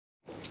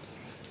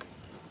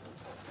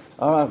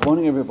All right,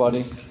 morning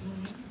everybody.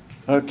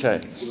 Okay.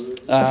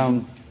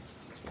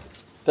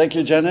 Thank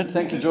you, Janet.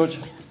 Thank you, George.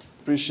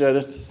 Appreciate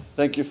it.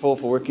 Thank you, for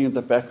working at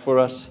the back for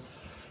us.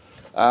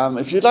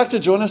 If you'd like to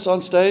join us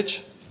on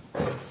stage,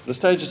 the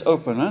stage is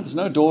open, right? There's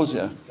no doors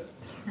here.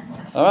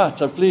 All right,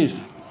 so please.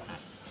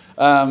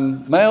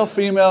 Male,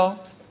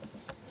 female,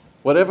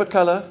 whatever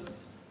color,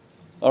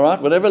 all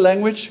right, whatever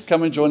language,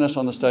 come and join us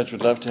on the stage.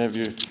 We'd love to have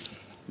you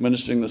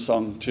ministering the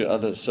song to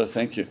others. So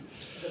thank you.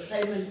 The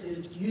payment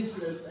is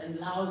useless and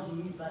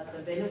lousy, but the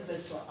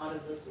benefits are out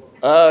of this world.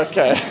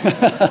 Okay.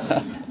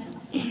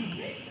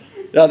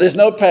 Yeah, there's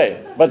no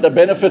pay, but the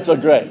benefits are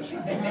great.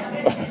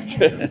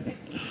 Okay.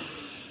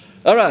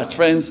 All right,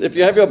 friends, if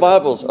you have your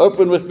Bibles,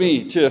 open with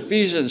me to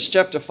Ephesians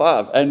chapter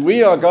 5. And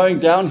we are going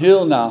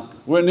downhill now.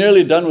 We're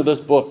nearly done with this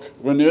book.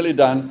 We're nearly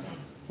done.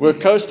 We're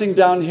coasting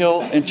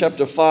downhill in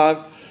chapter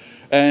 5.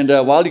 And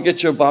while you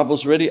get your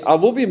Bibles ready, I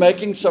will be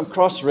making some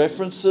cross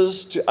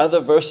references to other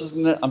verses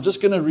in there. I'm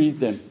just going to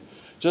read them,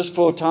 just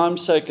for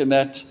time's sake and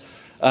that.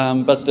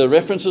 But the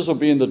references will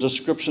be in the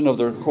description of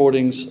the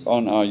recordings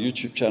on our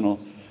YouTube channel,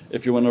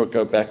 if you want to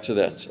go back to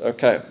that.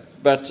 Okay.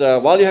 But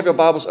while you have your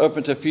Bibles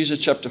open to Ephesians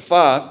chapter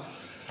 5,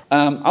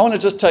 I want to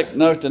just take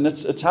note, and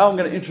it's how I'm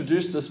going to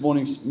introduce this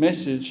morning's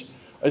message,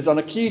 is on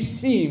a key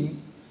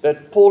theme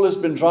that Paul has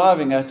been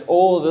driving at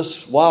all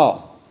this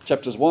while.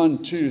 Chapters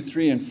 1, 2,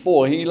 3, and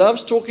 4. He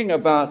loves talking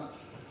about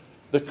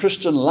the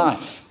Christian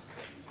life.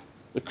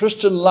 The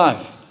Christian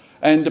life.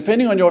 And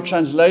depending on your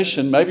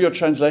translation, maybe your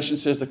translation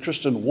says the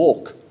Christian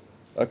walk.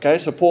 Okay,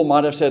 so Paul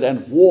might have said,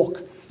 and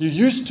walk. You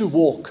used to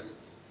walk,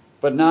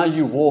 but now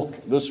you walk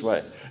this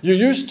way. You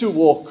used to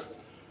walk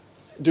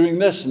doing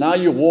this, now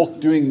you walk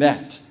doing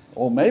that.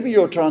 Or maybe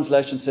your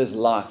translation says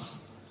life.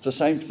 It's the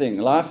same thing.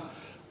 Life,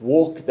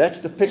 walk, that's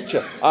the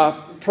picture. Our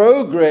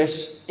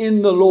progress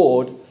in the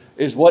Lord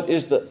is what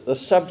is the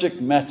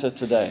subject matter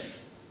today.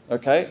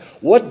 Okay?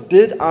 What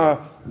did our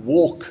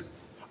walk,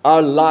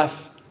 our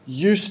life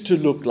used to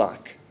look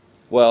like?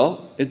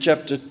 Well, in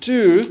chapter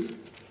 2,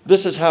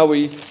 this is how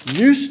we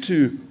used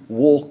to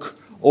walk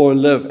or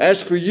live.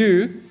 As for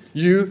you,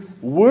 you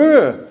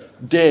were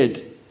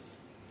dead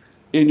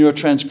in your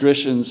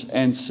transgressions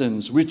and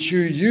sins, which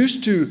you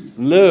used to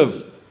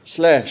live/walk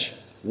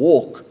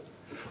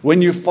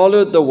when you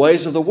followed the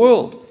ways of the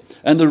world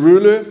and the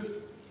ruler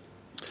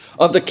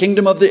of the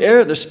kingdom of the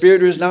air, the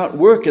spirit who is now at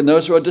work in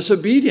those who are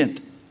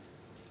disobedient.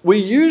 We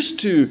used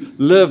to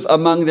live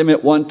among them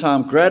at one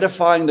time,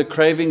 gratifying the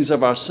cravings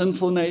of our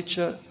sinful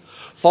nature,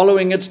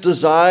 following its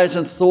desires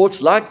and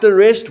thoughts. Like the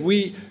rest,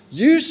 we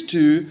used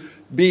to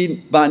be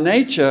by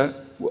nature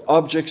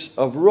objects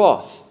of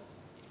wrath.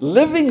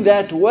 Living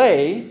that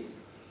way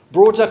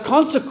brought a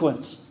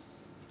consequence.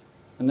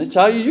 And that's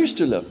how you used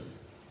to live.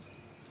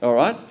 All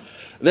right?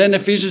 Then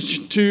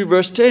Ephesians 2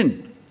 verse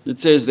 10, it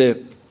says there,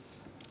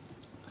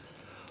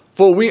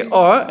 for we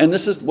are, and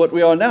this is what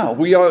we are now,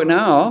 we are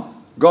now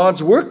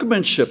God's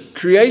workmanship,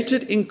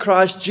 created in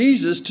Christ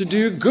Jesus to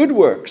do good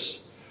works,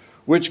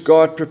 which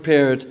God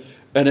prepared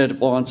in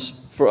advance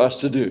for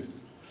us to do.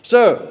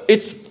 So,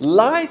 it's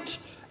light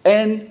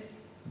and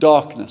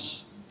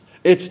darkness.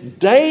 It's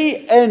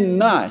day and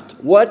night.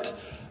 What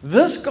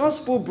this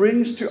gospel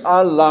brings to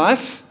our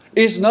life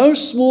is no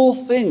small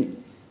thing.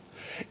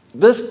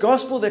 This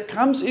gospel that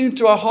comes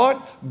into our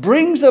heart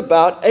brings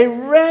about a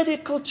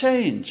radical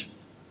change.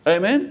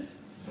 Amen?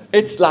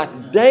 It's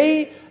like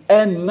day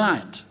and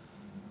night.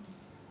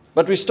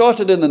 But we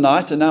started in the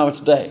night and now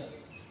it's day.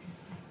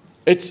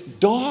 It's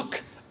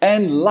dark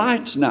and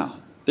light now.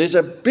 There's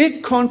a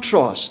big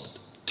contrast.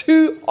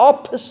 Two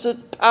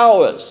opposite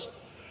powers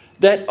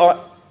that are,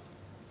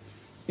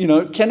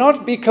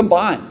 cannot be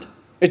combined.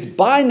 It's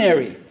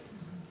binary.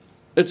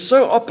 It's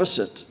so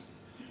opposite.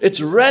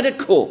 It's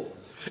radical.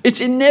 It's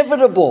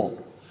inevitable.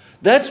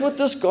 That's what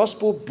this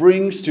gospel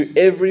brings to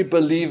every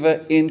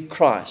believer in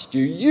Christ.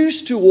 You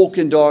used to walk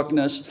in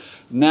darkness.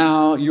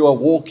 Now you are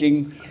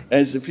walking,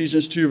 as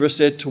Ephesians 2 verse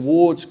said,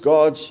 towards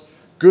God's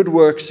good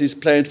works He's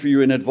planned for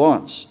you in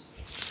advance.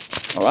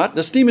 All right.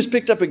 This theme is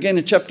picked up again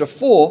in chapter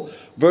 4,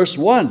 verse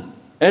 1.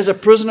 As a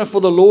prisoner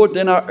for the Lord,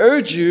 then I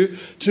urge you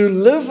to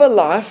live a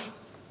life,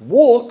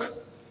 walk,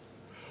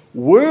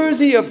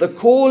 worthy of the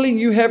calling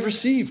you have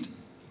received.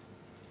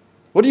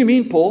 What do you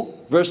mean,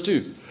 Paul? Verse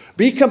 2.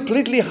 Be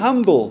completely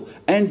humble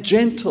and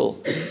gentle,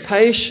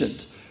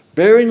 patient,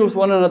 bearing with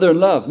one another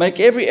in love. Make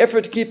every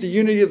effort to keep the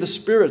unity of the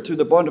Spirit through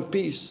the bond of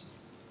peace.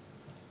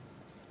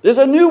 There's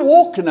a new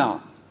walk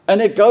now,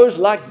 and it goes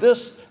like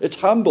this. It's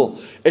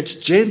humble, it's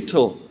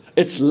gentle,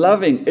 it's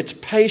loving, it's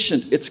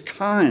patient, it's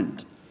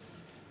kind.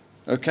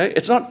 Okay?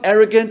 It's not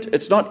arrogant,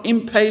 it's not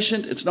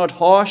impatient, it's not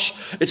harsh,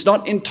 it's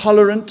not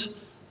intolerant.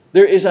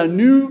 There is a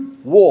new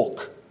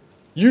walk.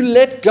 You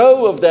let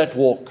go of that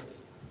walk.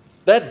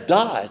 That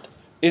died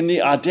in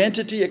the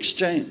identity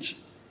exchange.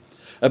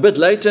 A bit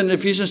later in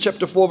Ephesians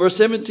chapter 4 verse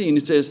 17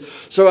 it says,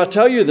 so I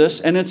tell you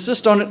this and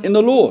insist on it in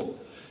the Lord,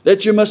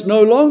 that you must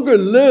no longer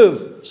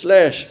live/walk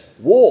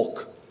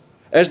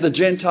as the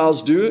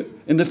Gentiles do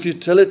in the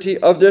futility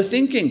of their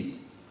thinking.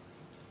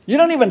 You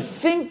don't even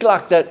think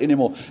like that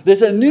anymore.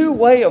 There's a new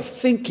way of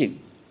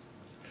thinking.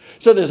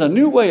 So there's a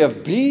new way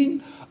of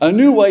being, a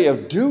new way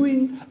of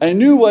doing, a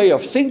new way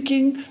of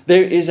thinking.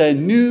 There is a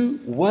new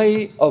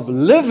way of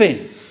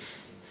living.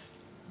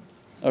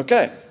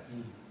 Okay.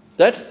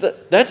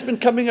 That's been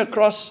coming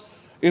across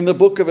in the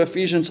book of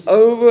Ephesians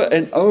over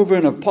and over,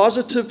 and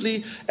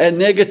positively and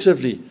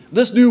negatively.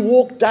 This new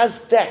walk does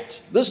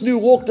that. This new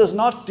walk does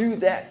not do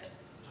that.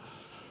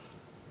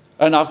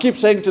 And I'll keep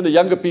saying to the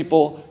younger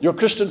people, your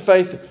Christian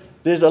faith,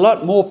 there's a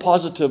lot more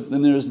positive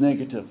than there is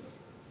negative.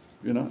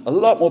 You know, a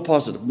lot more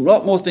positive, a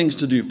lot more things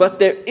to do. But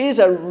there is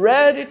a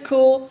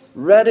radical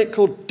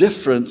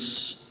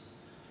difference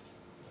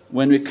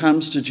when it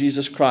comes to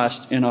Jesus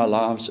Christ in our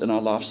lives and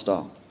our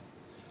lifestyle.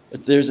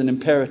 There's an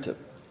imperative.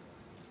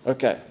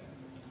 Okay.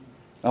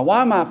 Now,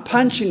 why am I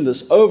punching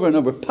this over and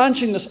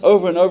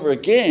over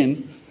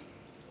again?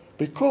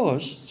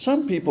 Because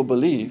some people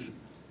believe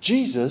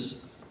Jesus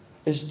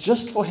is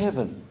just for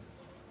heaven.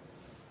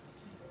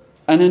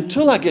 And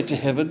until I get to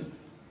heaven,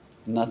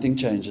 nothing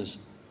changes.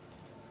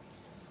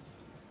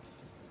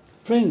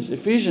 Friends,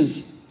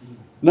 Ephesians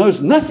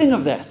knows nothing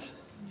of that.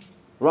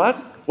 Right?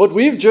 What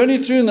we've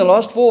journeyed through in the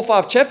last 4 or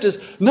 5 chapters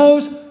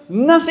knows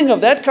nothing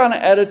of that kind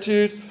of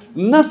attitude,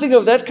 nothing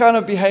of that kind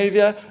of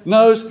behavior,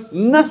 knows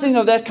nothing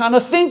of that kind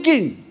of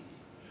thinking.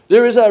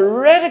 There is a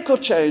radical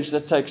change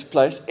that takes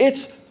place.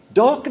 It's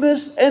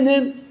darkness and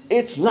then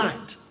it's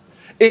light.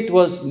 It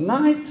was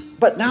night,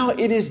 but now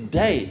it is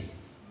day.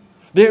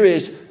 There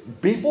is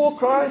before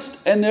Christ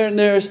and then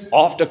there's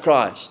after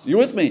Christ. You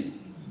with me?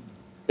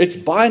 It's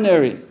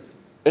binary.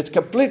 It's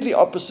completely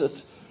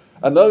opposite.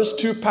 And those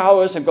two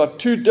powers have got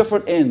two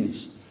different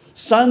ends.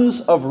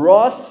 Sons of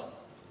wrath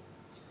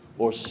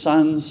or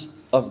sons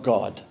of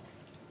God.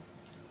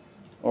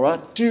 All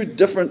right? Two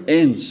different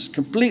ends.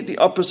 Completely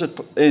opposite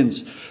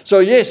ends. So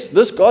yes,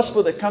 this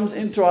gospel that comes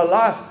into our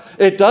life,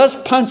 it does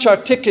punch our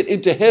ticket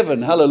into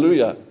heaven.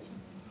 Hallelujah.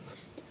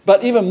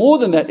 But even more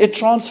than that, it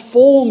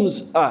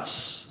transforms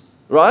us.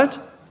 Right?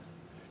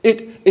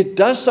 It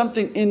does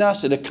something in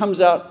us and it comes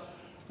out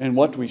in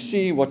what we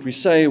see, what we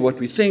say, what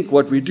we think,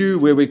 what we do,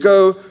 where we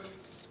go.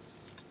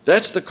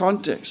 That's the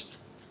context.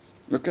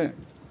 Okay.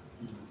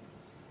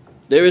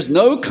 There is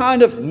no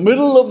kind of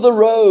middle of the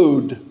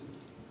road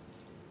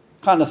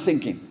kind of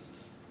thinking.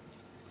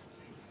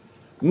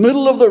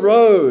 Middle of the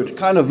road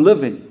kind of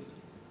living.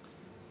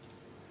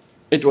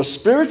 It was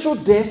spiritual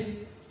death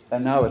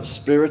and now it's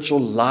spiritual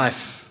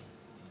life.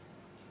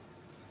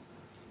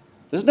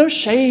 There's no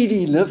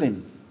shady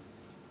living.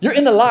 You're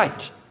in the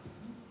light.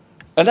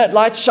 And that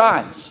light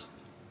shines.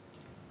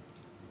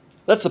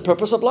 That's the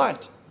purpose of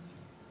light.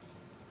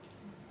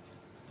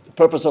 The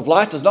purpose of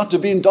light is not to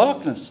be in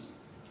darkness.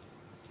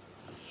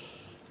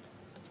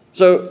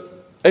 So,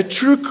 a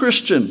true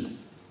Christian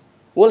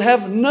will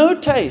have no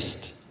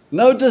taste,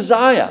 no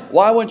desire.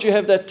 Why won't you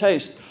have that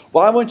taste?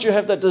 Why won't you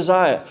have that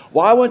desire?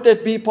 Why won't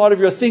that be part of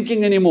your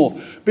thinking anymore?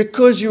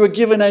 Because you were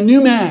given a new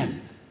man.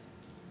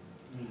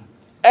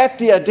 At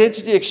the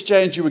identity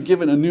exchange, you were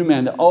given a new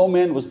man. The old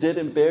man was dead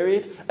and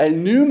buried. A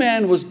new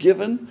man was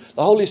given.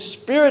 The Holy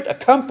Spirit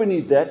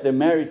accompanied that. They're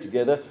married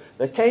together.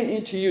 They came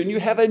into you, and you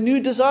have a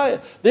new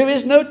desire. There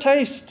is no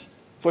taste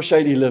for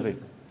shady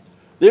living.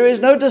 There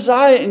is no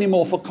desire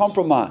anymore for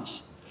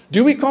compromise.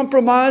 Do we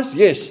compromise?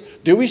 Yes.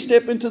 Do we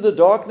step into the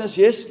darkness?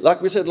 Yes.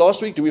 Like we said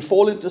last week, do we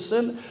fall into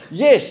sin?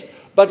 Yes.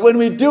 But when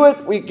we do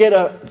it, we get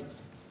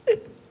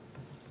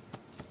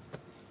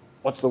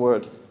what's the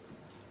word?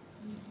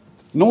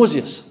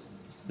 Nauseous.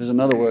 There's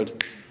another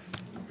word.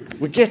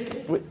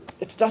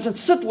 It doesn't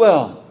sit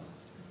well.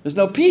 There's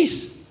no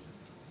peace.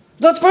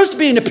 It's not supposed to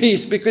be in a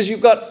peace because you've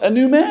got a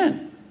new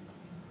man.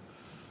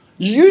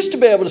 You used to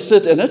be able to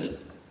sit in it.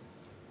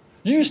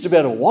 You used to be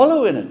able to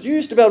wallow in it. You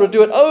used to be able to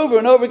do it over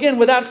and over again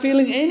without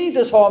feeling any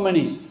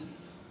disharmony.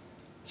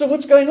 So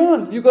what's going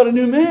on? You've got a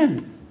new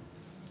man.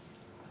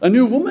 A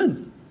new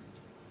woman.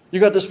 You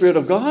got the Spirit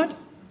of God.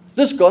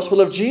 This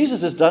gospel of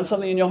Jesus has done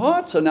something in your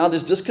heart. So now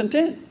there's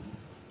discontent.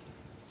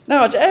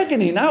 Now it's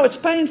agony. Now it's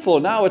painful.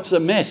 Now it's a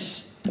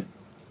mess.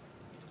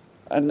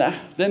 And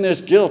then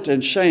there's guilt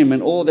and shame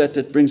and all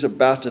that brings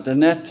about it.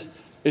 And that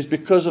is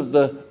because of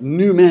the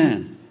new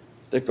man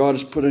that God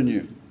has put in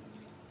you.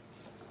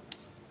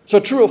 So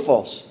true or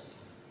false?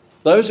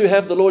 Those who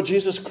have the Lord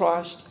Jesus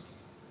Christ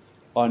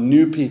are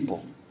new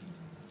people.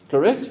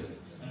 Correct?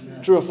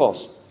 Amen. True or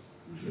false?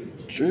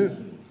 True.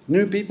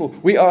 New people.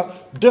 We are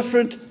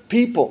different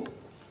people.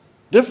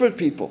 Different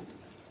people.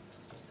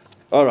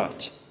 All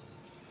right.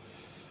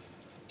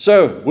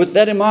 So, with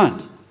that in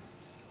mind,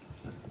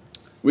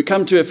 we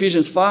come to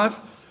Ephesians 5,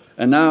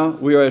 and now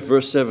we are at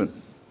verse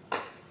 7.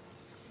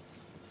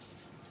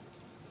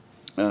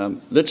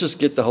 Let's just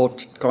get the whole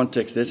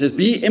context there. It says,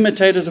 be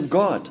imitators of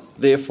God,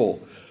 therefore.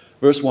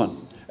 Verse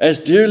 1. As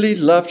dearly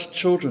loved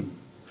children,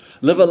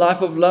 live a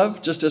life of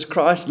love, just as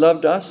Christ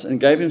loved us and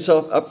gave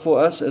himself up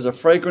for us as a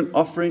fragrant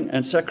offering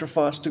and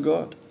sacrifice to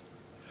God.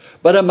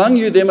 But among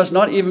you there must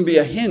not even be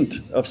a hint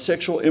of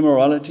sexual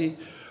immorality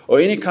or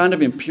any kind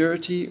of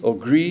impurity or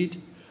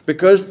greed,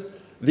 because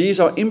These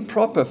are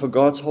improper for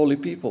God's holy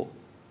people.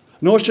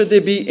 Nor should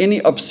there be any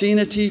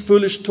obscenity,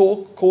 foolish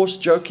talk, coarse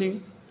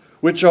joking,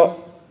 which are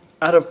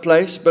out of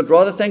place, but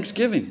rather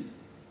thanksgiving.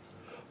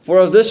 For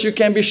of this you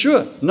can be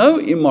sure, no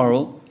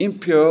immoral,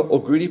 impure,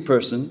 or greedy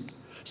person,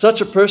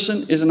 such a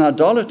person is an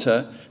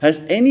idolater, has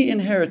any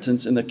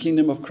inheritance in the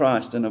kingdom of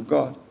Christ and of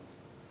God.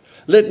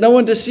 Let no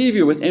one deceive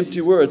you with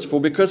empty words,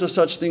 for because of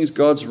such things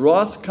God's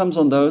wrath comes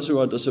on those who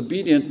are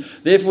disobedient.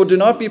 Therefore do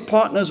not be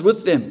partners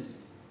with them.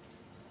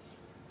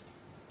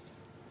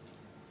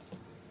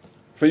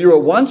 For you were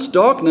once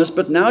darkness,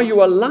 but now you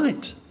are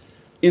light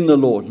in the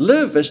Lord.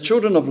 Live as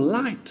children of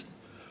light.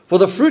 For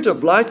the fruit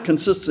of light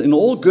consists in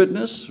all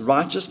goodness,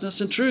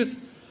 righteousness, and truth.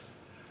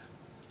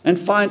 And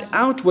find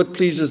out what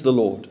pleases the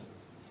Lord.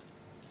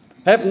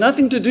 Have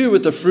nothing to do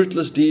with the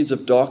fruitless deeds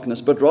of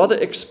darkness, but rather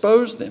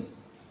expose them.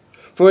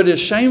 For it is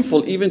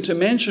shameful even to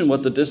mention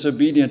what the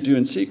disobedient do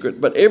in secret,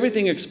 but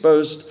everything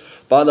exposed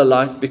by the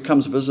light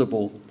becomes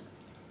visible.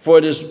 For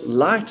it is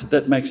light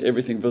that makes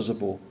everything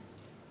visible.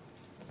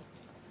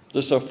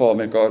 Just so far,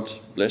 may God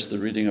bless the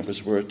reading of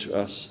His word to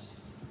us.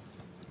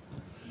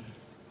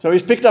 So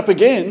he's picked up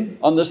again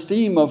on this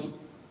theme of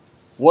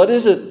what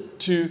is it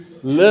to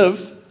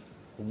live,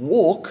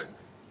 walk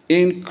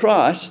in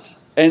Christ.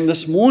 And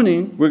this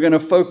morning, we're going to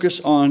focus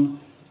on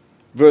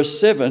verse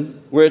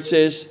 7, where it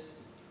says,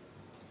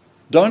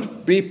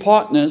 don't be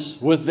partners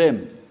with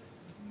them.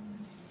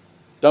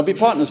 Don't be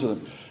partners with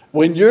them.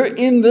 When you're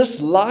in this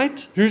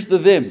light, who's the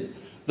them?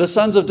 The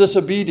sons of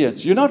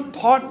disobedience. You're not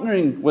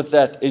partnering with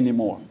that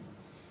anymore.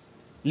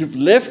 You've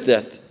left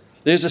that.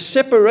 There's a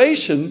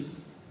separation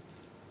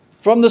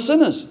from the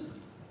sinners.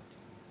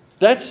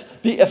 That's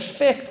the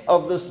effect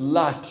of this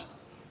light.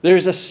 There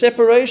is a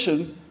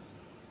separation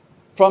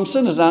from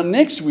sinners. Now,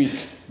 next week,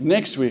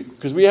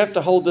 because we have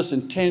to hold this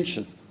in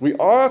tension, we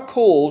are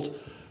called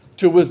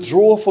to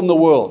withdraw from the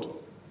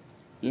world.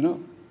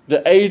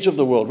 The age of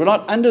the world. We're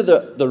not under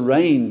the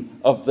reign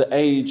of the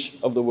age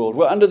of the world.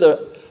 We're under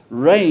the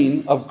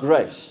reign of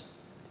grace.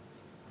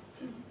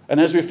 And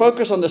as we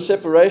focus on the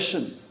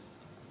separation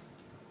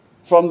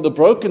from the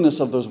brokenness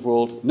of this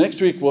world,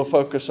 next week we'll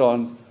focus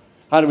on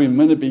how do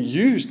we be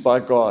used by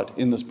God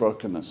in this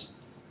brokenness.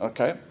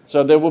 Okay?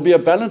 So there will be a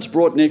balance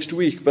brought next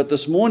week. But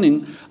this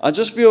morning, I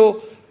just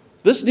feel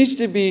this needs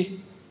to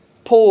be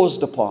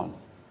paused upon.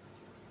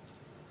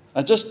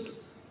 I just,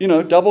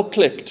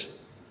 double-clicked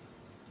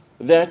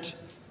that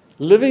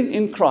living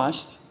in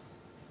Christ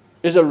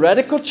is a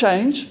radical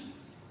change.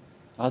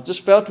 I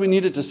just felt we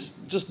needed to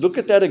just look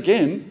at that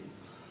again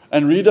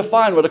and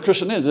redefine what a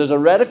Christian is. There's a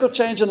radical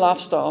change in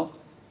lifestyle.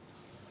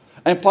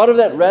 And part of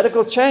that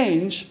radical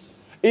change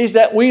is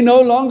that we no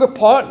longer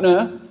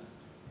partner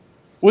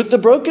with the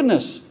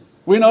brokenness.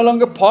 We no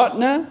longer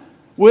partner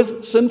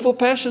with sinful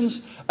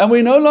passions. And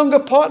we no longer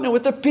partner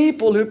with the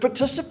people who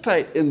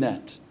participate in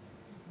that.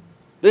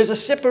 There's a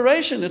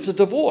separation. It's a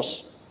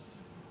divorce.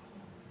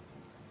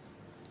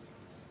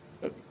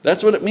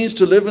 That's what it means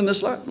to live in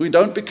this life. We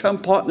don't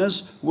become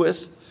partners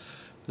with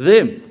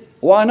them.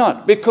 Why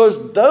not?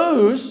 Because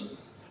those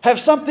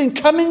have something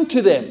coming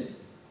to them.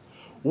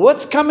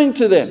 What's coming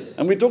to them?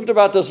 And we talked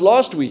about this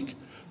last week.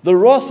 The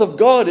wrath of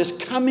God is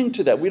coming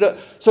to that.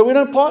 So we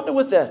don't partner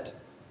with that.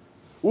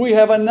 We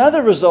have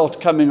another result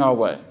coming our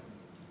way.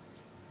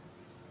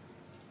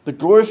 The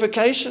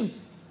glorification.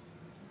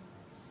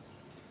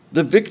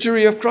 The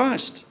victory of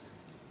Christ.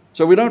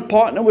 So we don't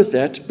partner with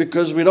that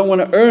because we don't want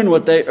to earn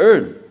what they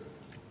earn.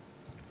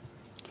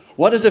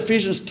 What has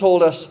Ephesians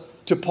told us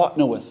to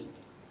partner with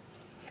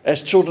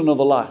as children of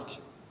the light?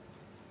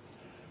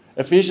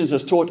 Ephesians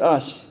has taught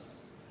us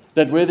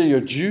that whether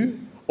you're Jew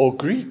or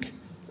Greek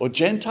or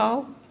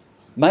Gentile,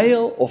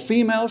 male or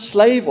female,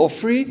 slave or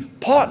free,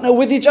 partner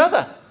with each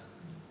other.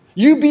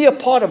 You be a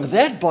part of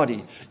that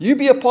body. You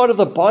be a part of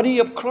the body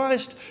of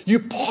Christ. You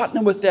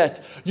partner with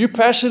that. You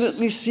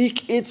passionately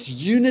seek its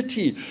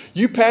unity.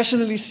 You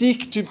passionately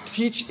seek to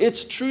teach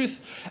its truth.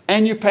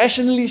 And you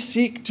passionately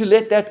seek to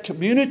let that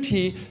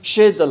community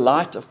shed the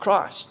light of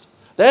Christ.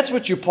 That's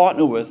what you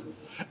partner with.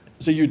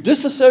 So you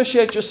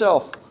disassociate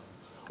yourself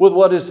with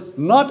what is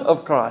not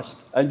of Christ,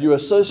 and you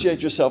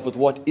associate yourself with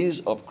what is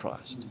of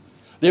Christ.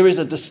 There is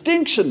a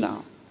distinction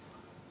now.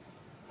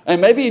 And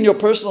maybe in your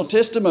personal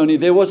testimony,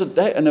 there was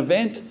an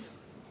event.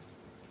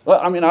 Well,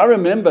 I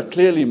remember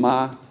clearly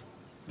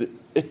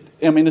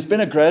it's been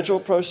a gradual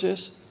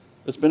process.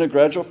 It's been a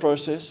gradual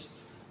process,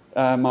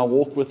 my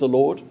walk with the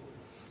Lord.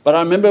 But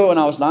I remember when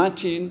I was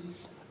 19,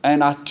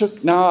 and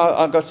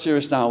I got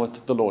serious now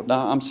with the Lord.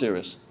 Now I'm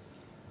serious.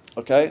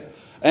 Okay?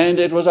 And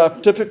it was a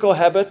typical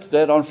habit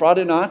that on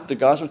Friday night, the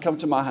guys would come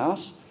to my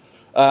house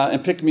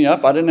and pick me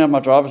up. I didn't have my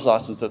driver's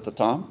license at the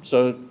time,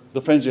 so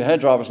the friends who had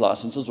driver's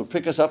licenses would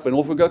pick us up and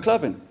off we go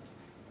clubbing.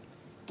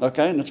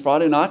 Okay, and it's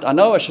Friday night. I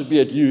know I should be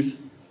at youth,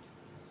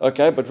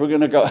 okay, but we're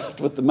going to go out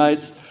with the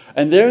mates.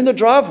 And there in the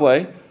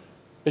driveway,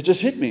 it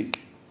just hit me.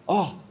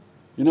 Oh,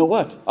 you know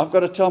what? I've got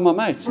to tell my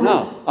mates.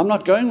 No, I'm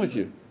not going with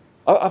you.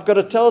 I've got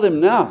to tell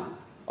them now.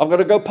 I've got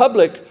to go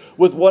public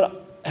with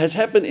what has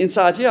happened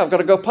inside here. I've got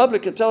to go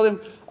public and tell them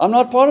I'm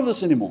not part of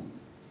this anymore.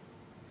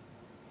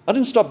 I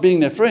didn't stop being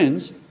their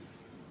friends.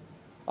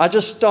 I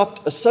just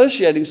stopped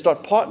associating,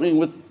 start partnering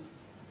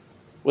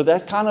with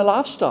that kind of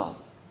lifestyle.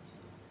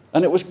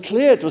 And it was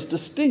clear, it was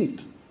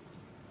distinct.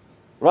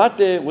 Right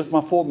there with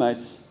my 4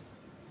 mates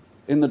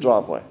in the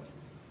driveway.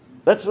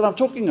 That's what I'm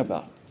talking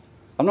about.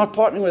 I'm not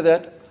partnering with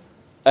that.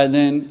 And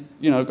then,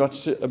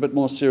 got a bit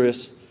more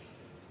serious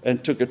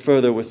and took it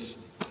further with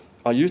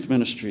our youth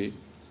ministry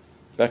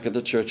back at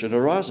the church at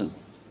Horizon.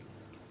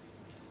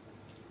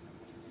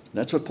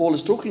 That's what Paul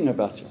is talking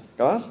about here.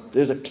 Guys,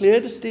 there's a clear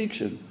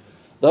distinction.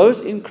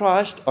 Those in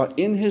Christ are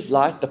in his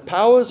light. The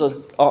powers are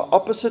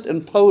opposite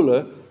and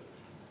polar.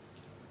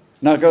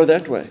 Now go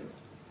that way.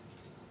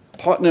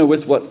 Partner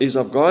with what is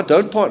of God.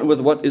 Don't partner with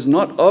what is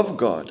not of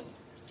God.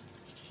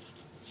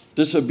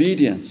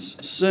 Disobedience,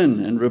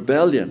 sin, and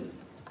rebellion.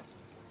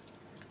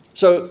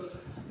 So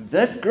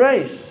that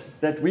grace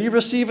that we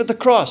receive at the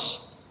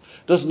cross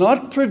does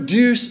not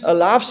produce a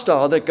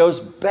lifestyle that goes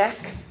back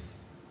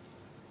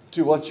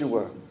to what you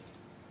were.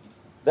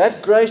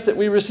 That grace that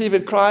we receive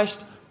in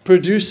Christ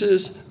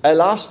produces a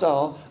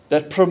lifestyle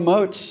that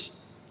promotes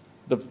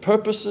the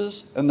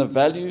purposes and the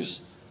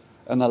values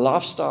and the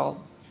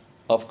lifestyle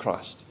of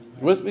Christ.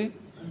 You with me?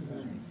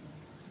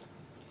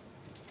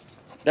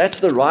 That's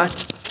the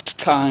right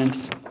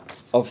kind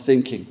of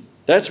thinking.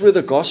 That's where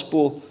the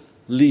gospel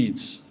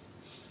leads.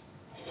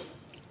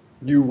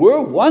 You were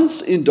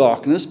once in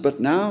darkness, but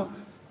now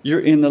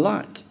you're in the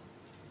light.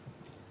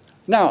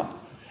 Now,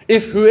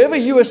 if whoever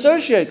you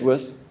associate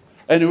with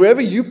and whoever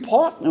you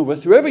partner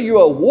with, whoever you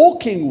are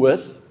walking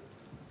with,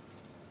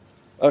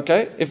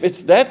 okay, if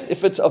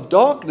it's of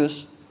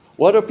darkness,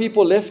 what are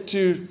people left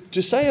to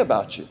say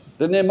about you?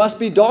 Then there must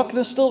be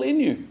darkness still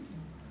in you.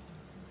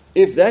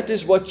 If that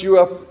is what you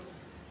are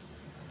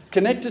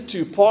connected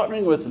to,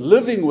 partnering with,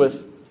 living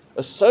with,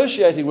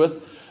 associating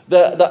with,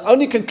 the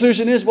only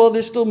conclusion is, well,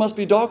 there still must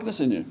be darkness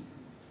in you.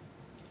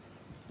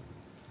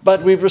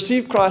 But we've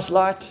received Christ's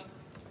light,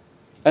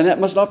 and that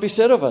must not be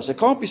said of us. It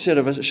can't be said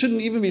of us. It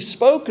shouldn't even be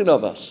spoken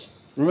of us.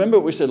 Remember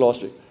what we said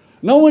last week.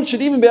 No one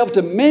should even be able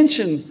to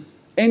mention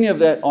any of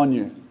that on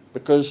you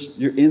because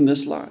you're in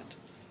this light.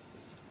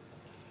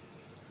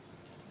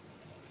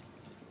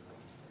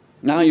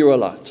 Now you're a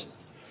light.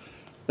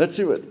 Let's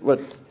see what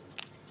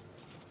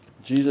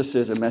Jesus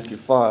says in Matthew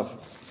 5.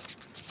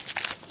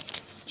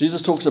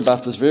 Jesus talks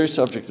about this very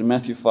subject in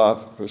Matthew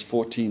 5, verse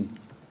 14.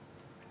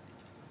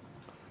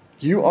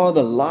 You are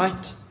the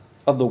light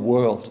of the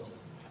world.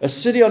 A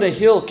city on a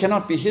hill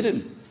cannot be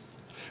hidden.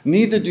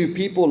 Neither do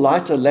people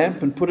light a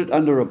lamp and put it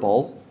under a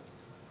bowl.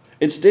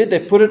 Instead, they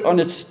put it on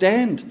its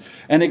stand,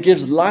 and it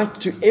gives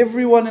light to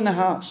everyone in the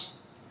house.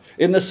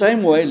 In the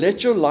same way,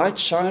 let your light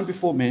shine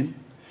before men,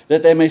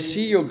 that they may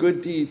see your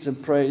good deeds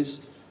and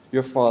praise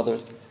your Father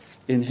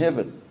in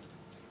heaven.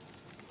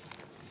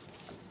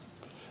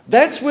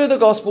 That's where the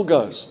gospel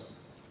goes.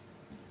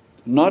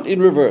 Not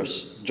in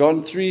reverse.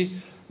 John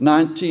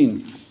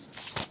 3:19.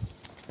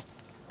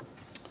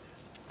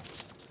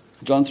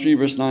 John 3,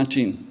 verse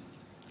 19.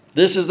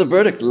 This is the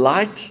verdict.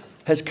 Light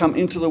has come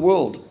into the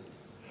world,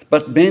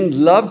 but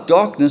men loved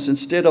darkness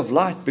instead of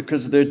light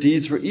because their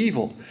deeds were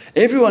evil.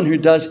 Everyone who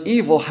does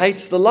evil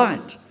hates the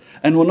light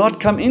and will not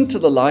come into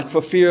the light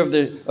for fear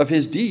of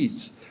his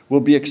deeds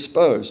will be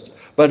exposed.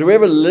 But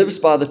whoever lives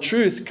by the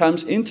truth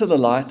comes into the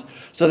light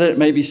so that it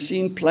may be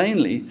seen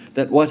plainly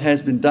that what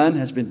has been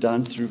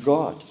done through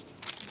God.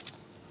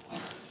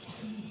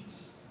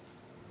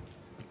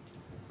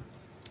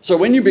 So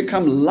when you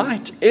become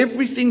light,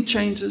 everything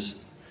changes.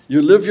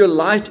 You live your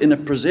light in a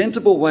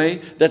presentable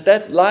way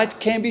that light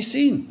can be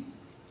seen.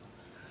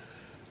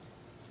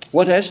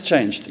 What has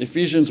changed?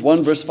 Ephesians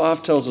 1 verse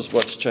 5 tells us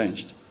what's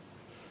changed.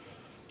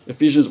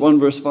 Ephesians 1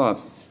 verse 5.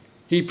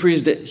 He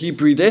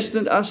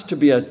predestined us to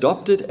be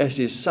adopted as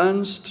his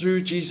sons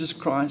through Jesus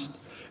Christ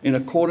in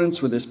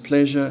accordance with his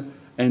pleasure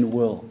and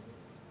will.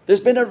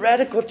 There's been a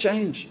radical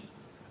change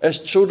as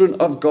children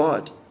of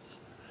God.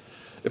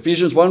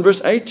 Ephesians 1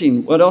 verse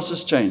 18. What else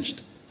has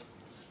changed?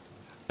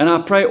 And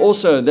I pray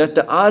also that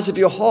the eyes of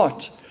your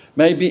heart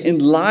may be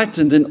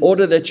enlightened in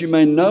order that you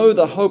may know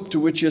the hope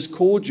to which he has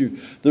called you,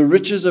 the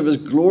riches of his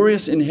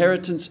glorious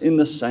inheritance in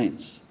the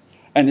saints,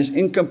 and his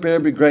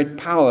incomparably great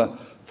power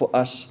for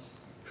us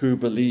who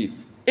believe.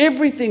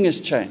 Everything is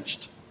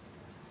changed.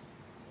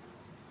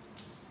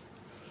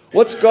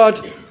 What's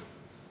God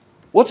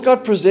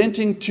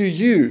presenting to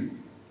you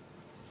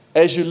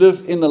as you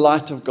live in the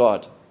light of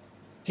God?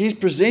 He's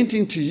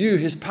presenting to you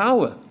his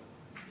power.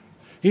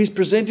 He's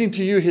presenting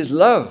to you his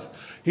love.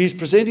 He's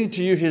presenting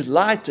to you his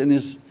light and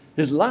his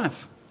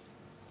life.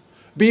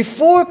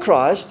 Before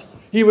Christ,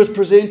 he was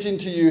presenting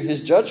to you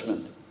his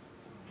judgment.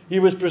 He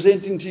was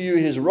presenting to you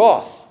his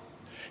wrath.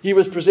 He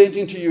was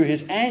presenting to you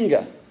his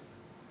anger.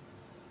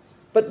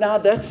 But now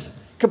that's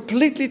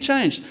completely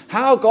changed.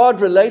 How God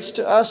relates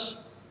to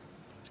us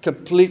is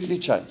completely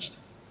changed.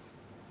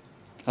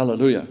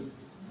 Hallelujah.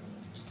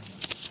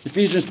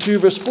 Ephesians 2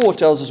 verse 4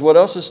 tells us what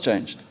else has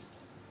changed.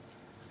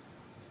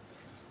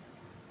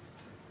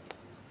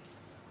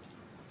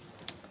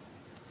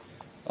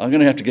 I'm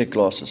going to have to get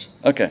glasses.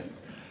 Okay.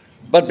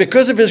 But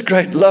because of his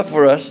great love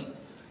for us,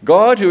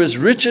 God, who is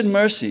rich in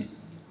mercy,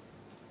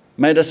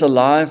 made us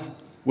alive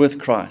with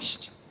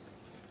Christ.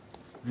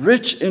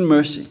 Rich in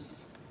mercy.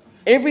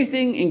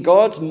 Everything in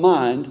God's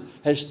mind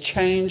has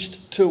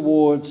changed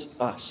towards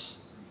us.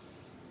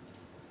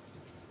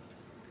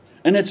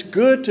 And it's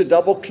good to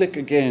double click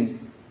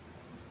again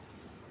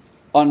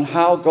on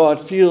how God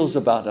feels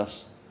about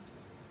us.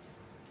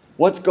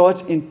 What's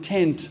God's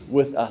intent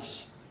with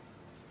us?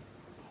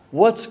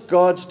 What's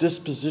God's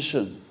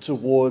disposition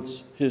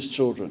towards his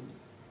children?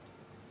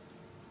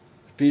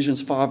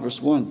 Ephesians 5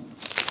 verse 1.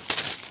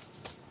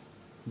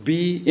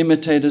 Be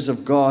imitators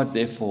of God,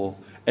 therefore,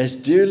 as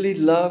dearly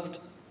loved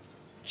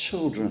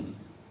children.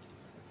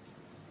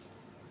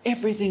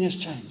 Everything has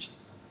changed.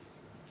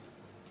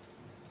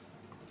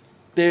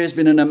 There has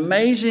been an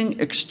amazing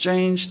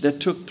exchange that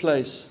took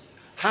place.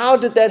 How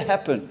did that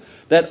happen?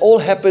 That all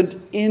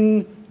happened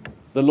in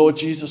the Lord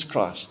Jesus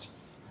Christ.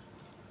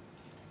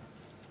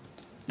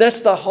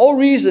 That's the whole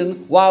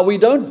reason why we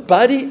don't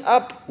buddy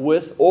up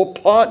with or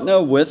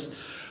partner with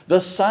the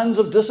sons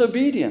of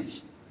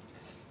disobedience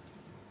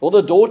or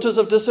the daughters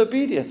of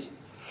disobedience.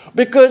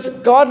 Because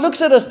God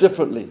looks at us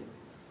differently.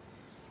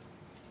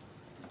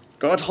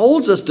 God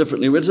holds us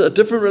differently. It's a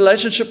different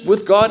relationship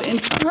with God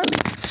entirely.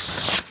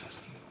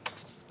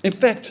 In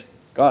fact,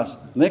 guys,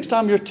 the next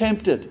time you're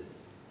tempted,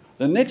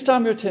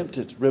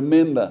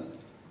 remember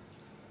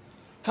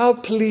how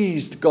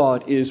pleased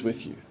God is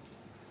with you.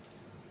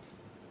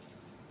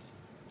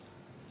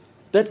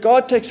 That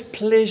God takes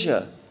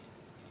pleasure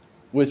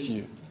with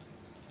you.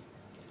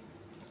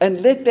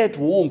 And let that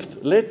warmth,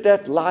 let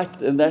that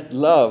light and that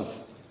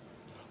love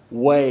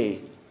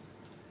weigh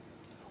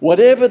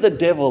whatever the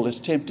devil is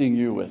tempting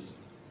you with.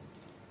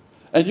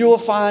 And you will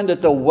find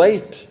that the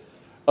weight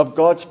of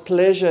God's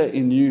pleasure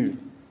in you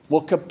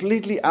will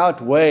completely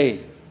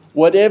outweigh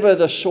whatever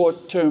the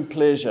short-term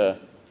pleasure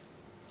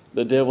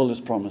the devil is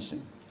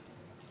promising.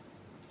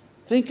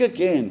 Think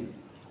again.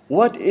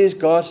 What is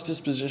God's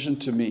disposition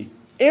to me?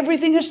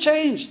 Everything has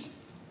changed.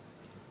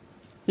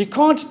 He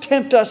can't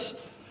tempt us.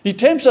 He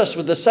tempts us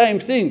with the same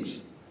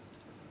things.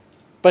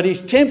 But he's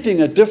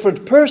tempting a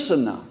different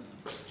person now.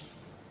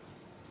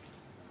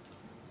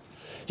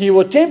 He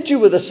will tempt you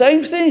with the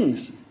same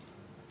things.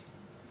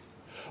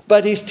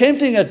 But he's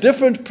tempting a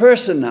different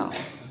person now.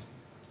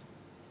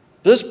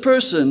 This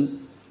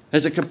person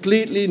has a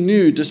completely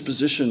new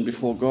disposition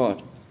before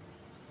God.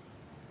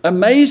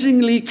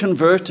 Amazingly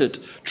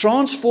converted,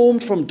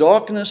 transformed from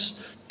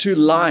darkness to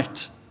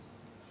light.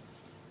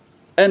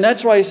 And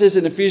that's why he says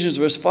in Ephesians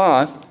verse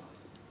 5,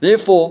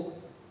 therefore,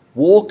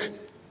 walk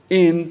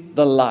in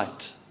the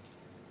light.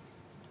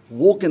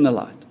 Walk in the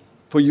light.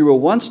 For you were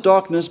once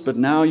darkness, but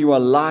now you are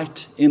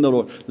light in the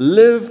Lord.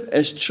 Live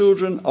as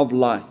children of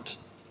light.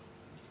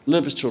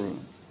 Live as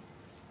children.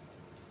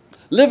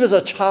 Live as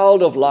a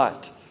child of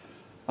light.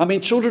 I mean,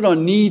 children are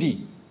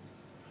needy.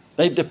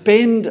 They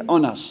depend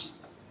on us.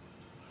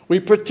 We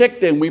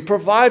protect them. We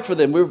provide for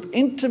them. We're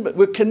intimate.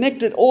 We're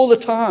connected all the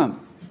time.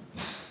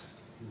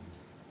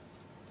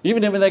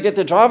 Even when they get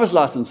their driver's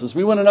licenses,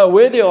 we want to know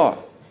where they are,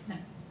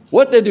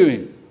 what they're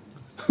doing,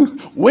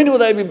 when will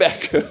they be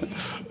back.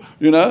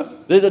 You know,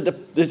 there's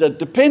a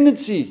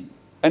dependency.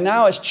 And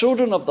now, as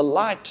children of the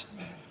light,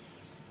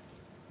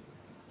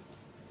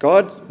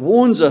 God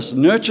warns us,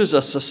 nurtures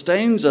us,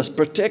 sustains us,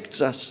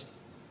 protects us.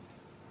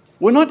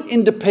 We're not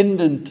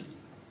independent.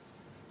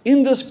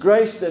 In this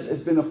grace that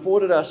has been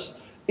afforded us,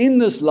 in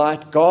this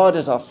light, God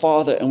is our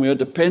Father and we are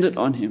dependent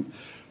on him.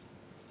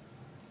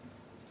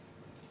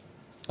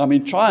 I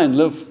mean, try and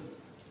live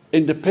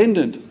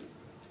independent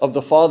of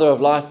the Father of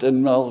light,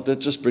 and well, that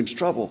just brings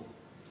trouble.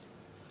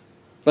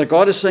 But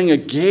God is saying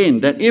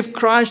again that if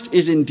Christ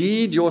is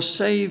indeed your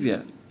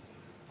Savior,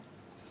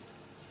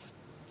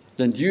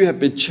 then you have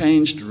been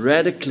changed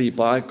radically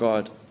by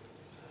God.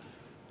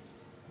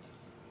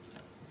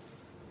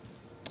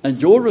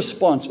 And your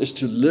response is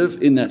to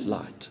live in that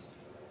light.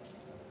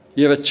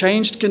 You have a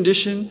changed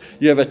condition,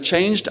 you have a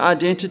changed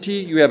identity,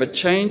 you have a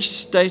changed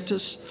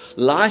status.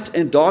 Light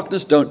and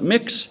darkness don't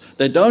mix,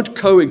 they don't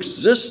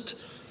coexist.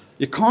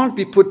 You can't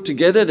be put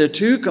together. They're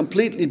two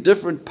completely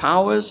different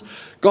powers.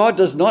 God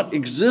does not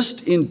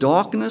exist in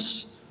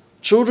darkness.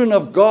 Children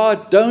of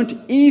God don't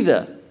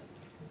either.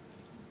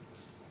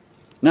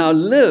 Now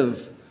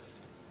live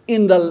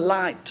in the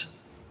light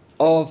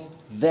of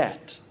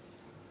that.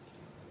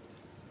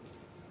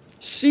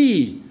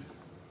 See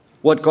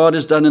what God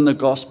has done in the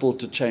gospel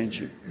to change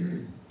you.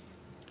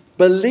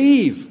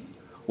 Believe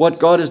what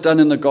God has done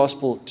in the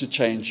gospel to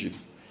change you.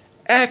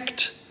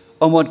 Act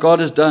on what God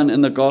has done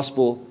in the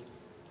gospel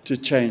to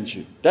change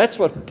you. That's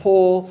what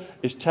Paul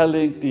is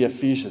telling the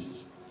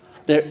Ephesians.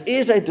 There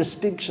is a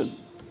distinction,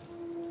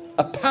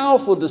 a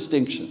powerful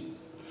distinction.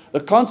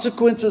 The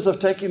consequences of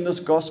taking this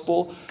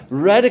gospel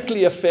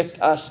radically affect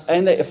us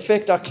and they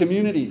affect our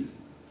community.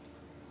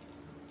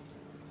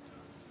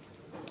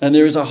 And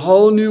there is a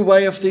whole new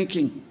way of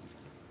thinking.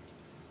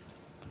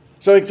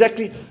 So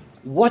exactly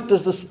what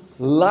does this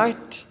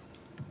light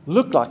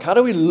look like? How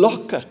do we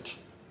lock it?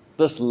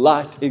 This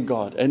light in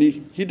God. And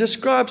he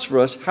describes for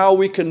us how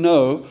we can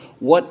know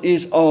what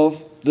is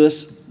of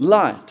this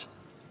light.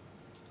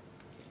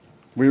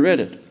 We read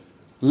it.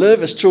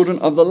 Live as children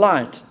of the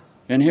light.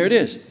 And here it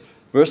is.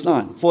 Verse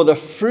 9. For the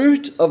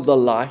fruit of the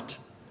light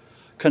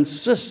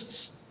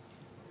consists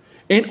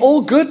in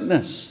all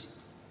goodness,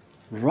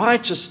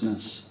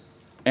 righteousness,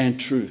 and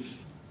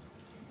truth.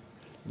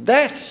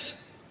 That's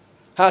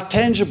how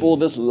tangible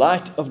this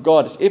light of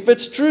God is. If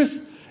it's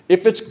truth,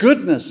 if it's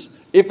goodness,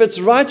 if it's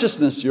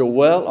righteousness, you're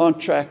well on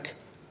track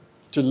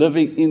to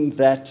living in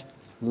that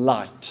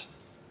light.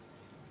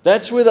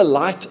 That's where the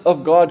light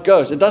of God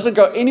goes. It doesn't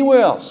go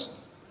anywhere else.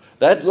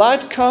 That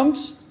light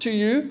comes to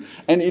you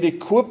and it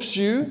equips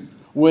you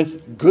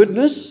with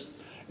goodness.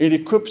 It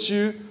equips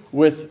you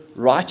with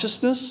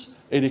righteousness.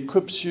 It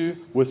equips you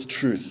with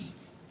truth.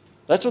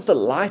 That's what the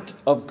light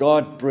of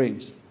God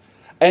brings.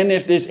 And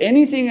if there's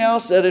anything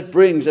else that it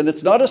brings and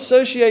it's not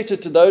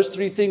associated to those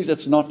three things,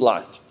 it's not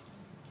light.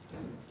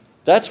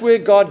 That's where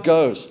God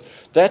goes.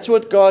 That's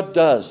what God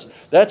does.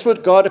 That's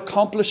what God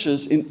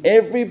accomplishes in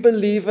every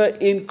believer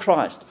in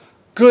Christ.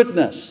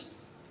 Goodness,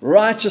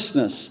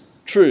 righteousness,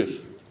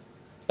 truth.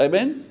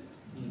 Amen?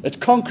 It's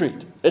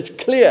concrete. It's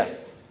clear.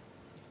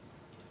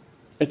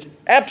 It's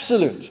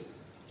absolute.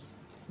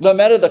 No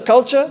matter the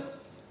culture,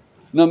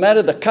 no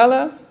matter the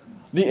color,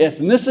 the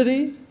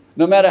ethnicity,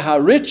 no matter how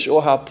rich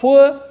or how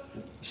poor,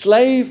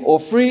 slave or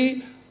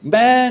free,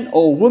 man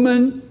or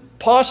woman,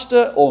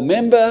 pastor or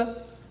member,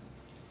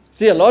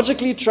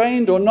 theologically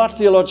trained or not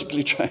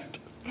theologically trained.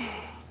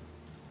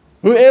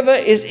 Whoever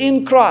is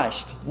in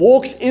Christ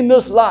walks in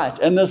this light,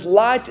 and this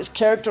light is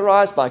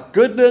characterized by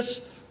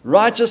goodness,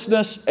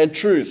 righteousness, and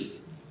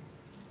truth.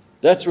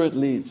 That's where it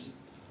leads.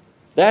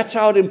 That's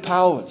how it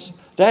empowers.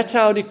 That's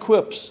how it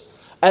equips.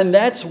 And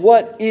that's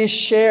what is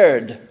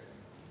shared.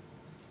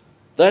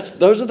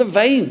 Those are the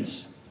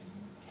veins.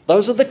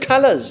 Those are the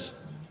colors.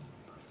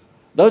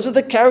 Those are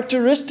the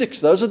characteristics.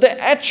 Those are the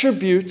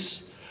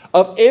attributes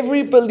of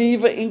every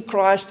believer in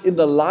Christ in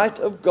the light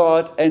of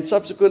God, and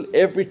subsequently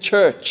every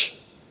church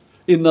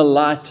in the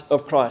light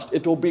of Christ.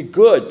 It will be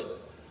good.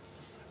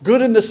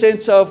 Good in the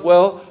sense of,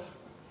 well,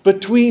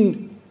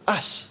 between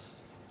us.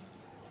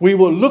 We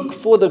will look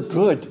for the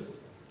good.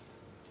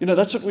 You know,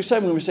 that's what we say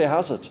when we say,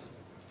 how's it?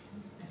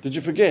 Did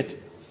you forget?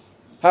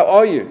 How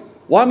are you?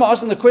 Why am I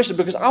asking the question?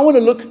 Because I want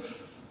to look,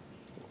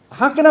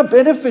 how can I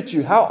benefit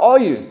you? How are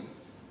you?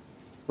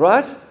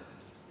 Right?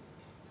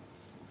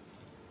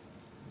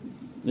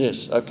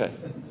 Yes, okay.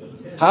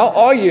 How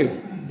are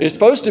you? It's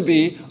supposed to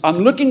be, I'm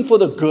looking for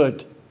the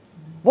good.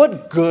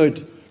 What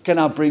good can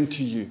I bring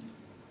to you?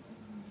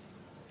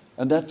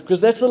 And that's because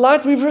that's the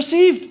light we've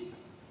received.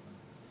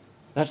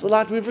 That's the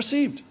light we've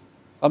received.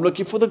 I'm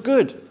looking for the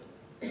good.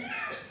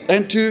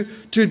 And to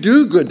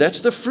do good, that's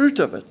the fruit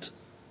of it.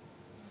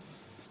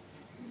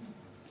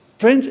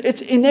 Friends,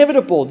 it's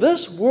inevitable.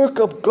 This work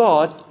of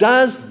God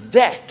does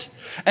that.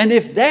 And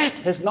if that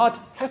has not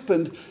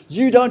happened,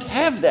 you don't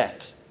have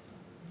that.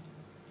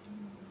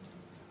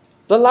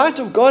 The light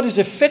of God is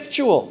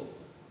effectual.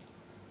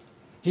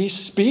 He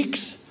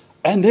speaks,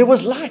 and there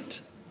was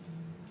light.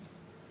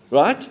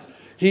 Right?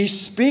 He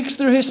speaks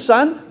through His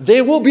Son,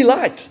 there will be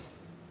light.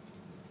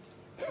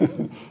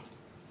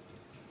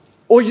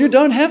 Or you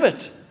don't have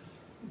it.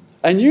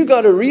 And you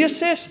got to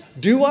reassess,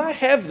 do I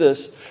have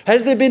this?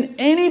 Has there been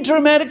any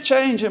dramatic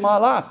change in my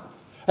life?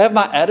 Have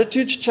my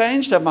attitudes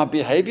changed? Have my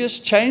behaviors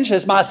changed?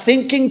 Has my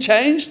thinking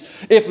changed?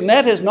 If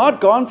that has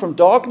not gone from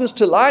darkness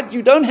to light,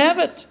 you don't have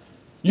it.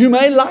 You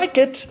may like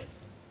it.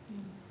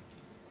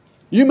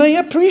 You may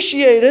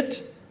appreciate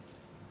it.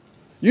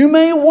 You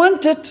may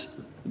want it.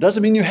 It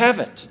doesn't mean you have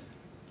it.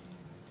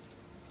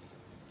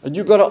 And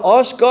you've got to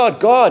ask God,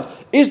 God,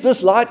 is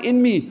this light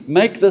in me?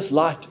 Make this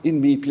light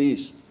in me,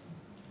 please.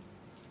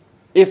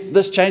 If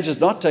this change has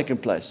not taken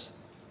place,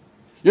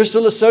 you're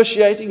still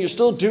associating, you're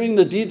still doing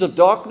the deeds of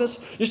darkness,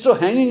 you're still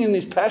hanging in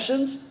these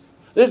passions.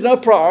 There's no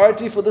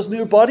priority for this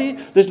new body.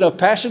 There's no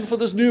passion for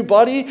this new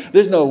body.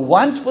 There's no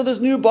want for this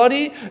new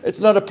body. It's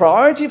not a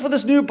priority for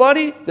this new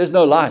body. There's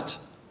no light.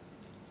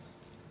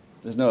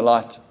 There's no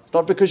light. It's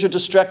not because you're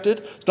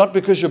distracted. It's not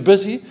because you're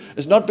busy.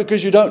 It's not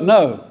because you don't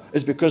know.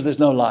 It's because there's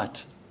no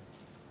light.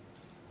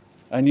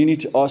 And you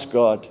need to ask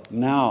God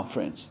now,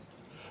 friends.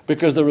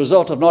 Because the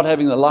result of not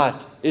having the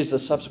light is the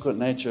subsequent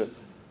nature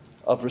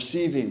of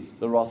receiving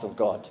the wrath of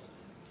God.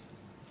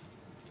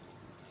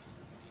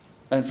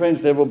 And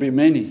friends, there will be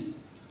many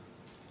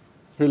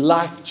who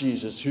like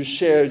Jesus, who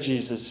share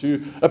Jesus,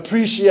 who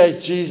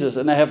appreciate Jesus,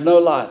 and they have no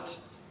light.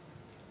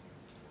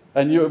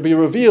 And it will be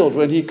revealed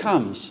when He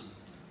comes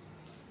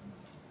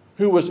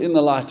who was in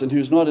the light and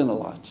who's not in the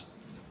light.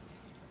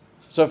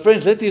 So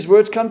friends, let these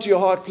words come to your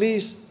heart,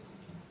 please.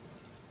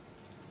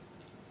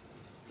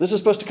 This is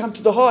supposed to come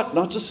to the heart,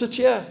 not just sit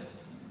here.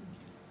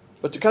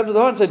 But to come to the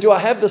heart and say, do I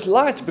have this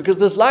light? Because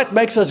this light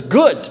makes us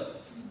good.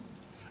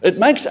 It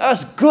makes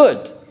us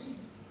good.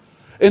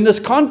 In this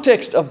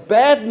context of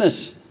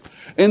badness,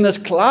 in this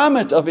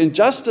climate of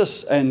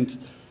injustice, and,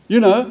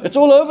 it's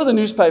all over the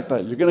newspaper.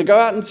 You're going to go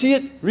out and see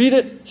it, read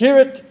it, hear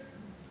it.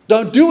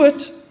 Don't do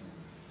it.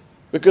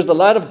 Because the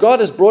light of God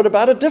has brought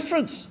about a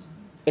difference.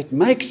 It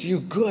makes you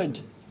good.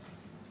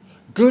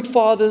 Good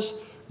fathers,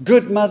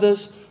 good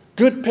mothers,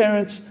 good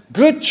parents,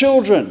 good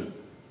children,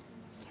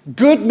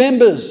 good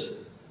members,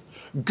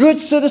 good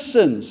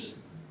citizens,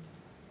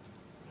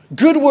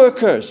 good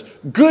workers,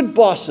 good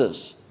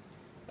bosses.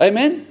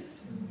 Amen?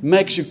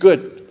 Makes you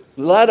good.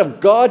 The light of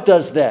God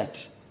does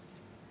that.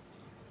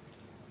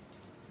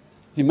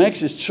 He makes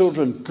his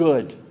children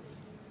good.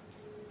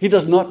 He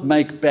does not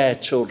make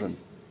bad children.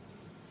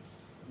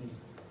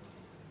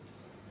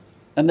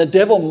 And the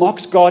devil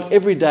mocks God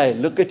every day.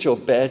 Look at your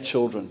bad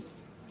children.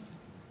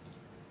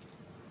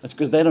 That's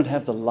because they don't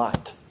have the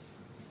light.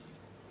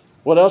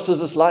 What else does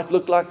this light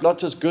look like? Not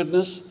just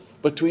goodness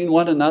between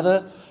one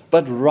another,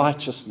 but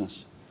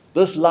righteousness.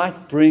 This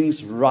light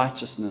brings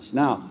righteousness.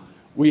 Now,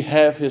 we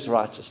have his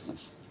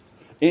righteousness.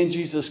 In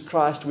Jesus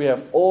Christ, we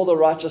have all the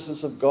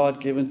righteousness of God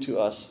given to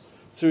us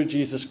through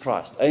Jesus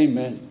Christ.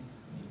 Amen.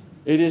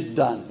 It is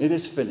done. It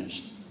is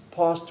finished.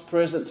 Past,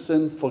 present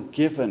sin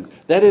forgiven.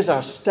 That is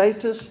our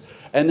status,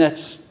 and that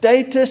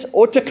status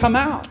ought to come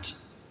out.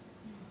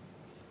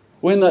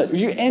 When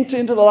you enter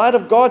into the light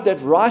of God,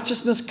 that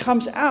righteousness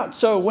comes out.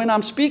 So when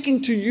I'm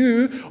speaking to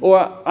you,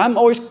 or I'm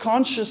always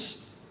conscious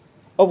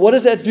of what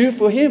does that do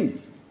for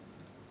him.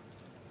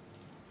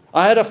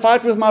 I had a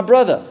fight with my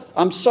brother.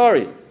 I'm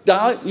sorry.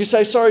 Now you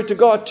say sorry to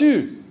God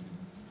too.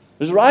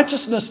 There's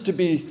righteousness to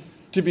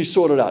be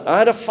sorted out. I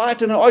had a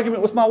fight and an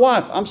argument with my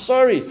wife. I'm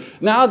sorry.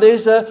 Now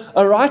there's a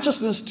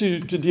righteousness to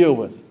deal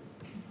with.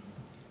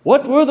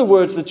 What were the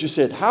words that you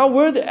said? How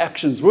were the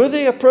actions? Were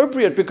they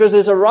appropriate? Because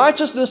there's a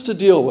righteousness to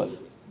deal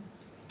with.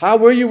 How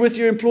were you with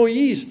your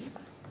employees?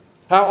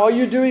 How are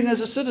you doing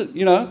as a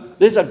citizen?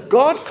 There's a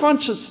God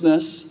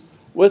consciousness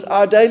with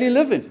our daily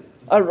living,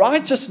 a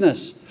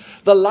righteousness.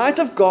 The light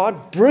of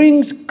God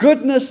brings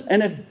goodness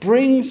and it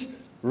brings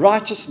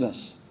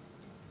righteousness.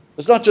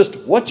 It's not just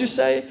what you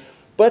say,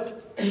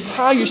 but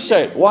how you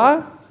say it.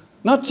 Why?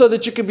 Not so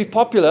that you can be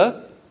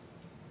popular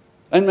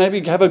and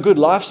maybe have a good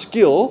life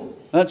skill.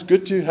 That's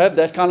good to have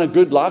that kind of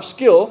good life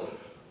skill.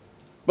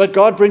 But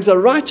God brings a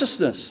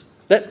righteousness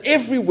that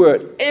every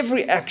word,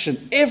 every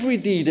action, every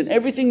deed, and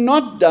everything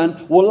not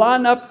done will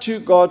line up to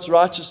God's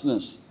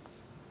righteousness.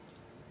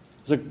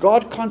 It's a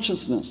God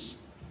consciousness.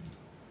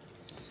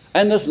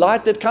 And this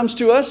light that comes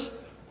to us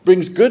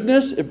brings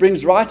goodness, it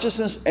brings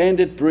righteousness, and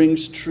it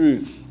brings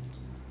truth.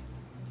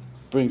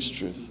 Brings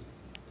truth.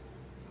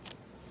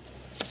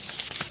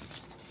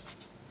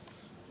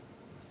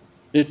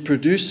 It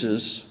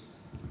produces,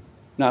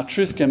 now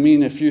truth can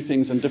mean a few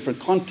things in different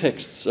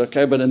contexts,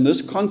 okay, but in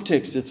this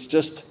context it's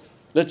just,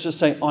 let's just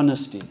say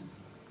honesty.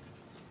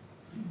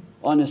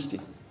 Honesty.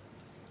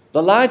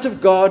 The light of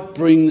God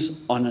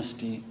brings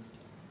honesty.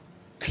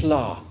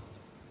 Klar.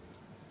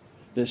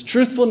 There's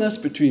truthfulness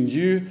between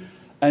you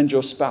and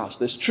your spouse.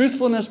 There's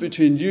truthfulness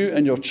between you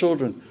and your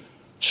children.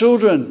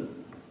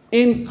 Children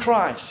in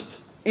Christ,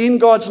 in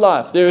God's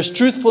life, there is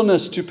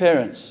truthfulness to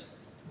parents.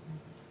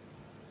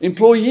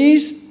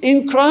 Employees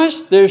in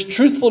Christ, there is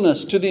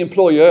truthfulness to the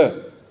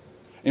employer.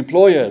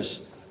 Employers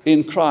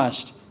in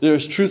Christ, there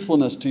is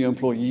truthfulness to your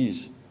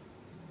employees.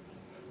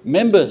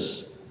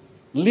 Members,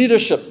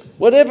 leadership,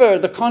 whatever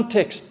the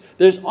context,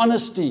 there's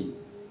honesty.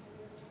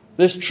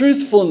 There's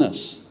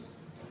truthfulness.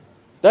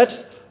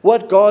 That's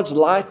what God's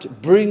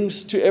light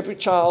brings to every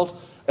child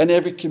and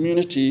every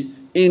community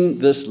in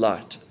this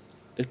light.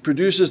 It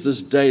produces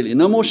this daily.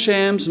 No more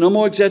shams, no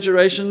more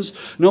exaggerations,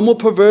 no more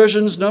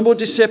perversions, no more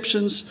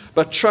deceptions,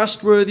 but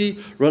trustworthy,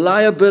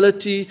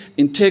 reliability,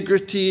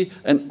 integrity,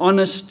 and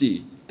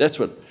honesty. That's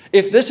what.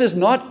 If this is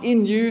not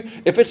in you,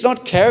 if it's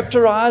not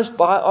characterized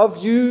of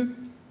you,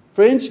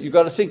 friends, you've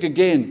got to think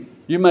again.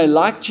 You may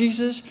like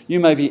Jesus, you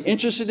may be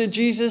interested in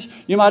Jesus,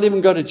 you might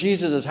even go to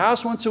Jesus'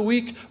 house once a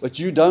week, but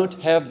you don't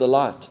have the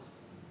light.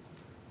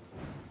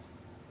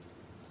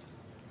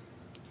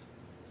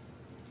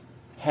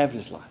 Have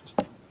his light.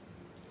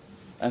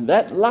 And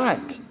that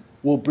light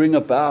will bring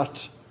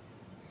about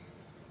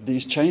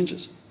these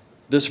changes,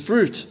 this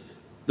fruit,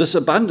 this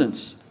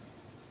abundance.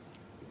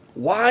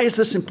 Why is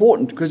this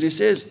important? Because he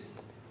says,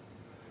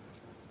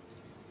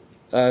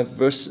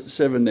 verse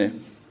 7 there,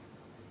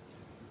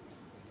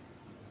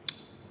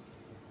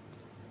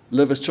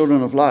 live as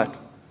children of light.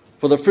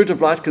 For the fruit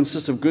of light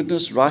consists of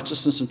goodness,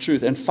 righteousness, and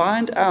truth. And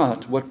find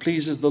out what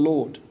pleases the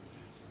Lord.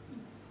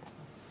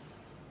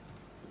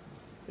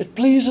 It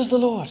pleases the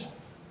Lord.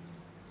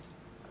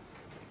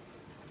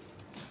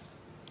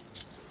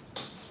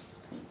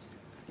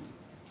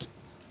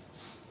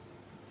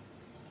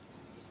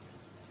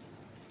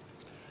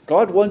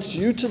 God wants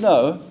you to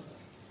know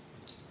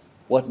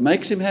what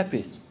makes him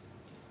happy.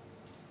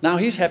 Now,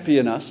 he's happy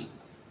in us.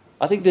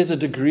 I think there's a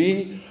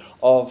degree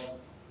of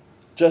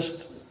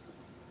just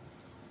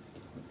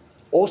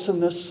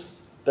awesomeness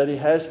that he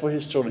has for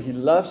his children. He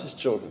loves his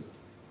children.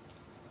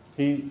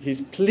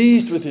 He's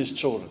pleased with his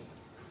children.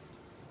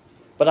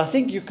 But I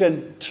think you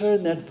can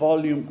turn that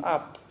volume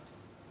up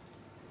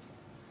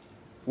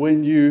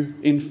when you,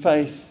 in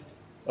faith,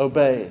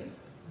 obey.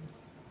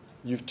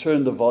 You've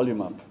turned the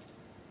volume up.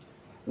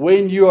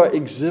 when you are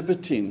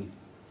exhibiting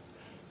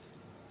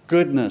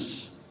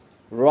goodness,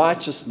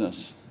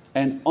 righteousness,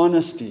 and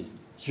honesty,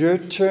 you're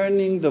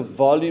turning the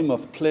volume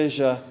of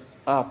pleasure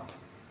up.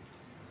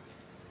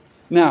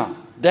 Now,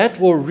 that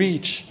will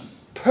reach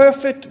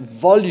perfect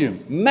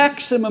volume,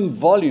 maximum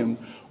volume,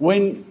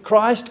 when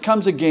Christ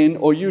comes again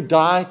or you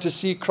die to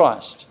see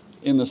Christ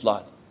in this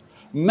life.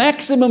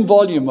 Maximum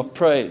volume of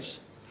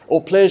praise,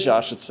 or pleasure,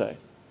 I should say.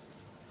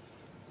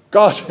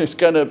 God is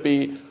going to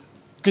be,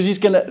 because He's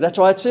going to, that's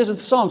why it says in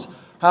the Psalms,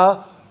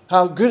 how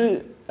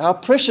good, how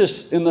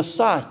precious in the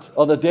sight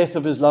are the death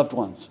of His loved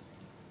ones,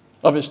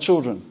 of His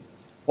children.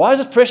 Why is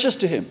it precious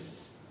to Him?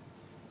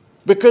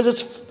 Because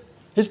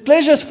His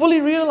pleasure is fully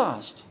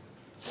realized,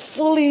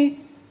 fully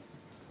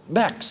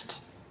maxed.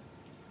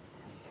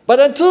 But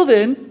until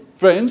then,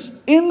 friends,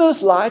 in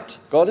this light,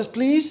 God is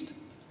pleased.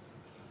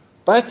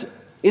 But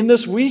in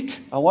this week,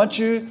 I want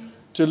you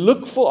to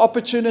look for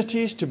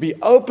opportunities, to be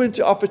open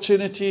to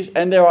opportunities,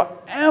 and there are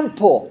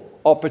ample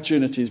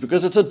opportunities,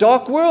 because it's a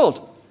dark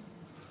world,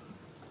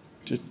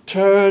 to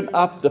turn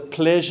up the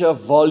pleasure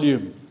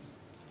volume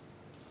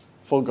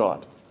for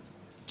God.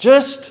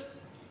 Just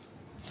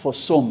for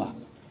Soma.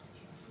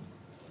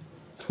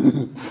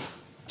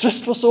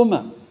 Just for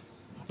Soma.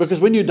 Because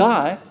when you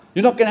die,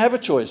 you're not going to have a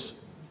choice.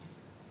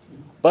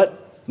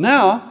 But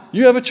now,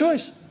 you have a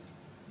choice.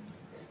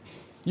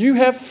 You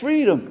have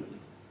freedom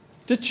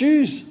to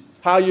choose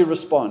how you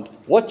respond,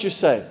 what you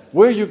say,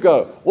 where you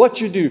go, what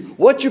you do,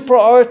 what you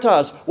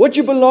prioritize, what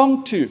you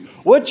belong to,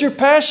 what you're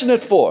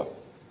passionate for.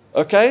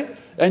 Okay?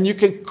 And you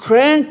can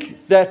crank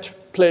that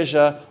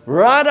pleasure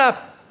right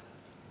up.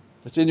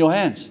 It's in your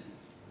hands.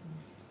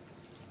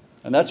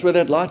 And that's where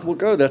that light will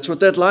go. That's what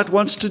that light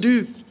wants to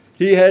do.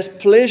 He has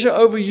pleasure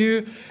over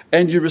you,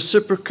 and you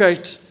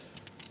reciprocate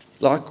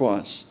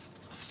likewise.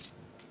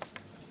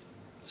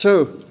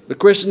 So, the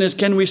question is,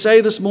 can we say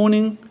this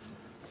morning,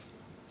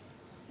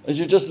 as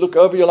you just look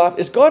over your life,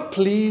 is God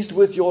pleased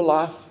with your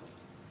life?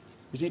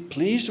 Is He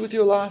pleased with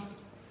your life?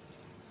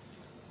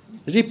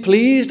 Is He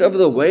pleased over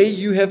the way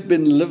you have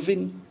been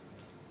living?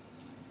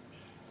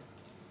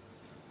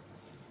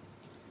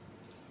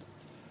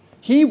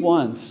 He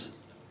wants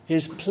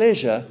His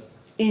pleasure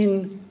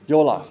in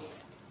your life.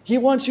 He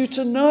wants you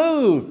to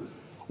know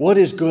what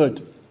is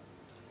good,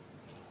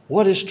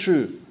 what is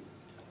true,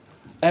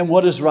 and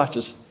what is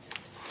righteous.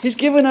 He's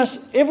given us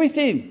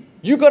everything.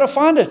 You've got to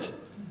find it.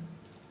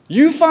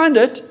 You find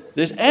it.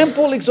 There's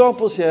ample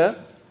examples here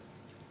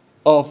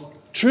of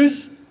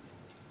truth,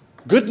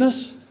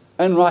 goodness,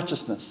 and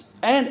righteousness.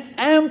 And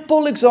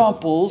ample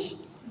examples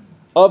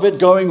of it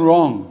going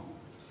wrong.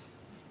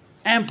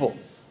 Ample.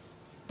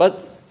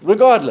 But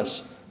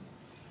regardless,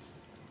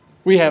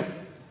 we have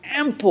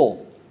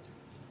ample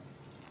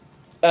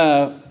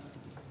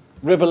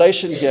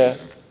revelation here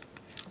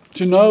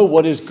to know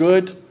what is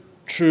good,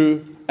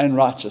 true, and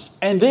righteous.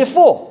 And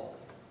therefore,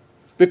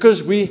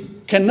 because we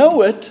can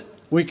know it,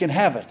 we can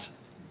have it.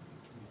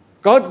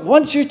 God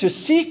wants you to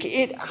seek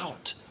it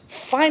out,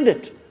 find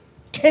it,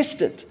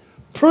 test it,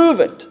 prove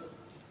it,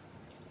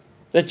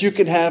 that you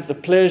can have the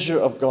pleasure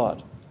of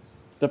God,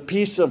 the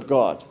peace of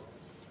God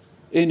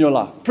in your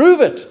life.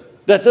 Prove it,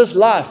 that this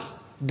life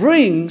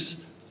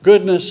brings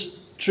goodness,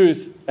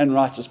 truth, and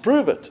righteousness.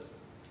 Prove it.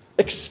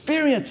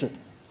 Experience it.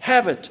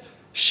 Have it.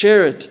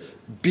 Share it.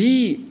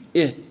 Be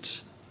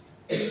it.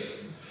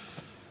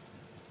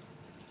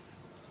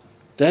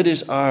 That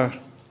is our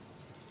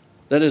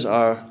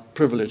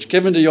privilege.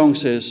 Kevin de Jong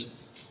says,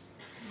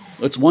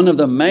 it's one of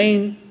the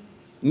main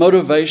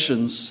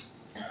motivations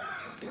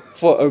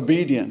for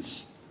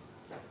obedience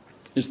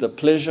is the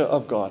pleasure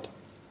of God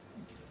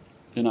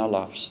in our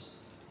lives.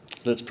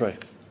 Let's pray.